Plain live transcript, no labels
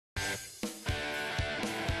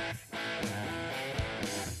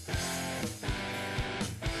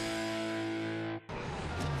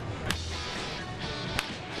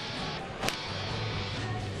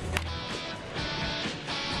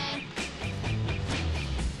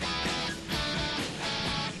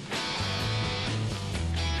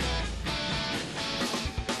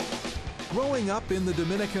Growing up in the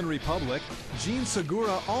Dominican Republic, Gene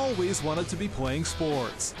Segura always wanted to be playing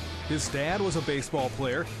sports. His dad was a baseball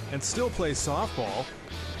player and still plays softball.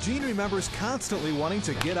 Gene remembers constantly wanting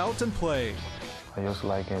to get out and play. I just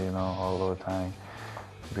like it, all the time.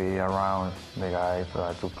 Be around the guys,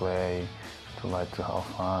 to play, to have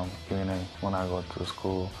fun. Even when I go to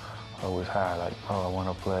school, I always had I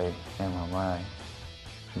want to play in my mind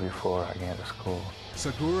before I get to school.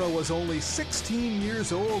 Segura was only 16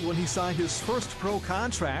 years old when he signed his first pro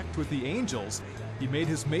contract with the Angels. He made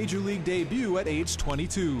his major league debut at age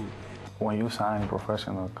 22. When you sign a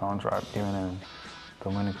professional contract, even in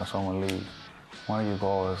Dominican Summer League, one of your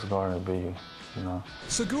goals is going to be,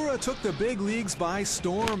 Segura took the big leagues by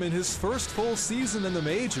storm in his first full season in the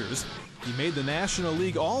majors. He made the National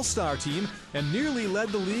League All-Star team and nearly led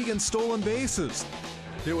the league in stolen bases.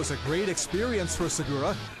 It was a great experience for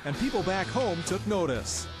Segura, and people back home took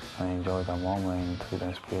notice. I enjoyed that moment and the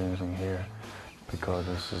experience in here because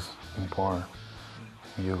this is important.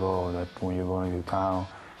 When you go into town,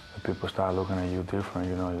 the people start looking at you different,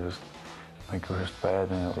 you just make you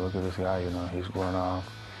respect and look at this guy, he's grown up.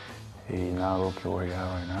 He now look at where he is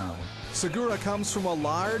right now. Segura comes from a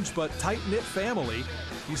large but tight-knit family.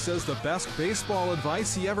 He says the best baseball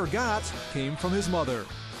advice he ever got came from his mother.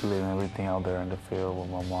 Leaving everything out there in the field with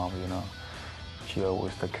my mom, She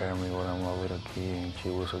always took care of me when I was a little kid, and she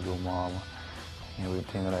was a good mom.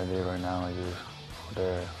 Everything that I did right now is just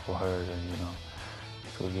there for her, and,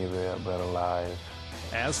 to give her a better life.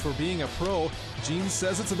 As for being a pro, Gene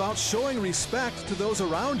says it's about showing respect to those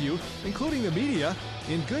around you, including the media,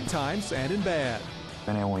 in good times and in bad.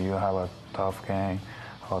 And when you have a tough game,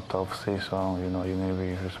 or a tough season, you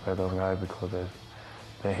need to respect those guys because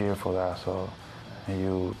they're here for that. So. And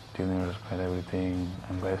you didn't respect everything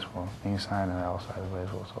in baseball, inside and outside of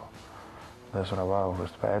baseball. So that's what about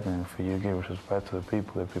respect. And if you give respect to the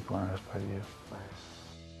people are going to respect you.